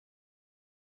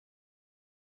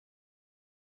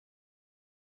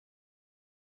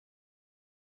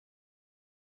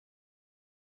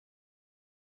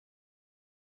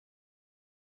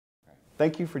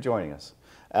Thank you for joining us.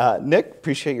 Nick,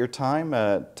 appreciate your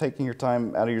time, taking your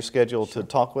time out of your schedule to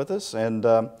talk with us. And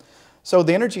so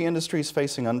the energy industry is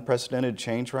facing unprecedented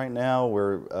change right now.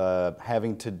 We're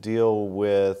having to deal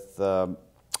with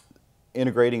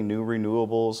integrating new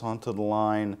renewables onto the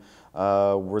line.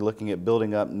 We're looking at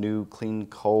building up new clean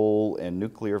coal and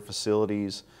nuclear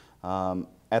facilities.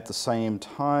 At the same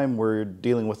time, we're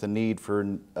dealing with the need for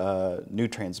new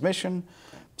transmission.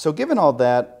 So given all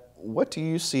that, what do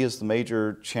you see as the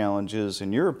major challenges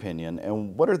in your opinion,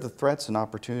 and what are the threats and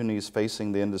opportunities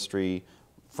facing the industry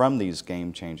from these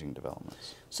game-changing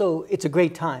developments? So it's a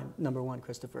great time, number one,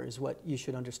 Christopher, is what you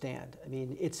should understand. I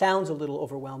mean, it sounds a little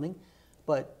overwhelming,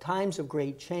 but times of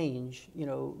great change,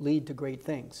 lead to great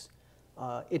things.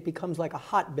 It becomes like a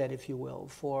hotbed, if you will,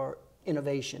 for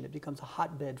innovation. It becomes a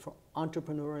hotbed for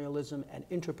entrepreneurialism and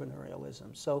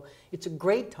intrapreneurialism. So it's a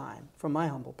great time from my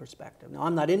humble perspective. Now,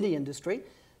 I'm not in the industry.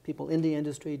 People in the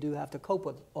industry do have to cope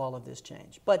with all of this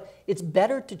change. But it's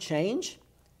better to change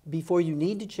before you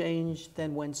need to change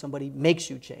than when somebody makes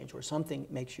you change or something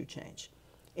makes you change.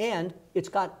 And it's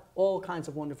got all kinds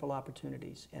of wonderful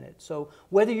opportunities in it. So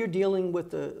whether you're dealing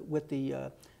with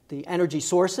the energy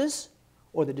sources,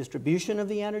 or the distribution of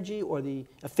the energy, or the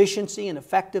efficiency and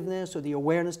effectiveness, or the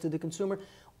awareness to the consumer,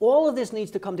 all of this needs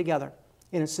to come together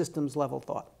in a systems level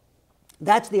thought.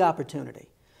 That's the opportunity.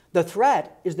 The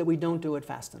threat is that we don't do it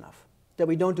fast enough, that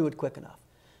we don't do it quick enough.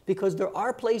 Because there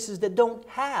are places that don't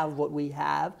have what we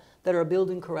have that are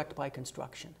building correct by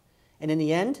construction. And in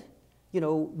the end,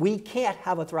 we can't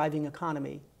have a thriving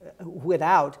economy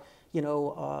without,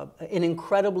 an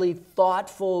incredibly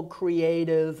thoughtful,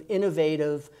 creative,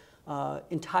 innovative,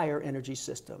 entire energy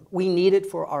system. We need it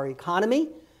for our economy,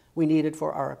 we need it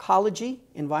for our ecology,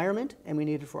 environment, and we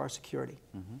need it for our security.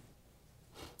 Mm-hmm.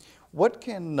 What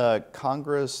can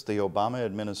Congress, the Obama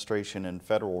administration, and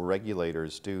federal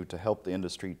regulators do to help the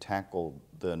industry tackle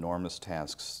the enormous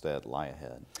tasks that lie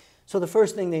ahead? So the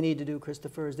first thing they need to do,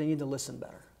 Christopher, is they need to listen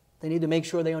better. They need to make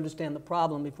sure they understand the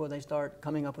problem before they start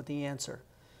coming up with the answer.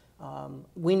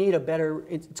 We need a better,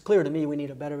 it's clear to me, we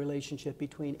need a better relationship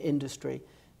between industry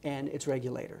and its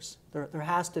regulators. There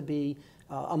has to be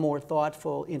a more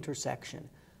thoughtful intersection.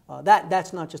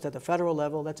 That's not just at the federal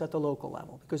level, that's at the local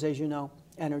level. Because as you know,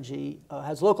 energy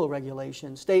has local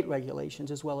regulations, state regulations,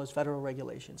 as well as federal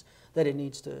regulations that it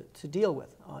needs to deal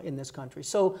with in this country.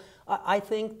 So I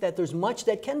think that there's much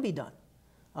that can be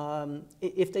done.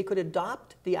 If they could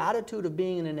adopt the attitude of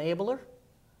being an enabler,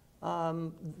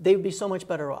 they would be so much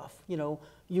better off. You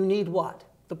need what?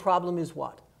 The problem is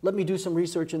what? Let me do some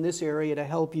research in this area to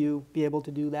help you be able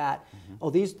to do that. Mm-hmm. Oh,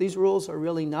 these rules are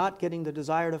really not getting the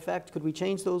desired effect. Could we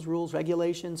change those rules,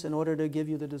 regulations, in order to give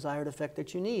you the desired effect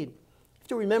that you need? You have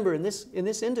to remember, in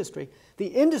this industry, the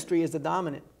industry is the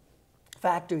dominant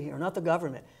factor here, not the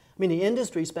government. I mean, the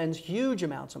industry spends huge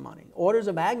amounts of money, orders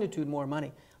of magnitude more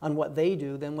money on what they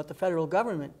do than what the federal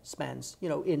government spends,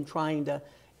 in trying to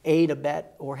aid,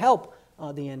 abet, or help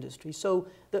the industry. So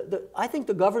I think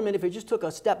the government, if it just took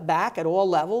a step back at all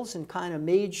levels and kind of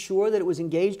made sure that it was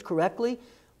engaged correctly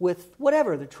with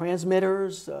whatever, the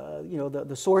transmitters,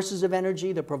 the sources of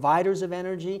energy, the providers of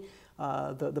energy,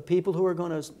 the people who are going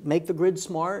to make the grid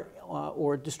smart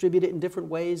or distribute it in different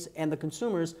ways, and the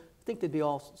consumers, I think they'd be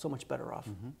all so much better off.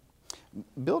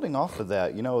 Mm-hmm. Building off of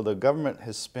that, the government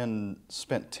has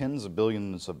spent tens of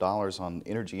billions of dollars on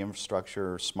energy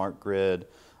infrastructure, smart grid,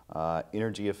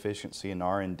 energy efficiency, and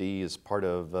R&D as part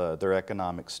of their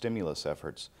economic stimulus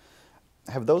efforts.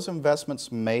 Have those investments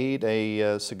made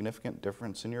a significant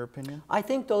difference in your opinion? I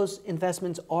think those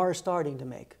investments are starting to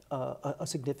make a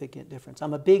significant difference.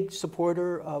 I'm a big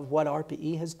supporter of what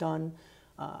RPE has done.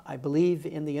 I believe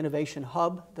in the innovation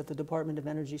hub that the Department of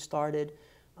Energy started.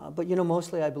 But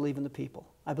mostly I believe in the people.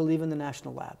 I believe in the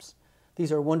national labs.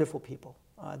 These are wonderful people.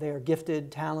 They are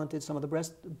gifted, talented, some of the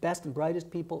best and brightest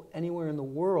people anywhere in the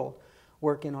world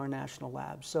work in our national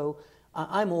labs. So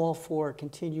I'm all for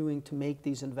continuing to make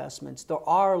these investments. There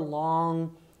are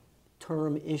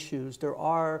long-term issues. There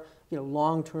are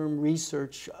long-term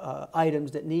research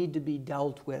items that need to be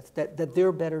dealt with, that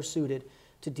they're better suited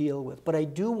to deal with. But I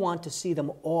do want to see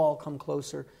them all come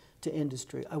closer to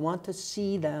industry. I want to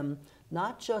see them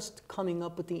not just coming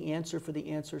up with the answer for the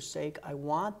answer's sake. I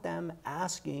want them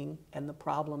asking, and the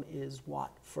problem is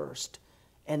what first,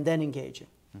 and then engaging.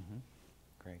 Mm-hmm.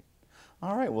 Great.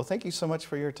 All right. Well, thank you so much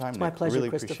for your time, It's Nick. my pleasure, Really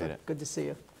Christopher. Appreciate it. Good to see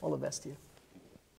you. All the best to you.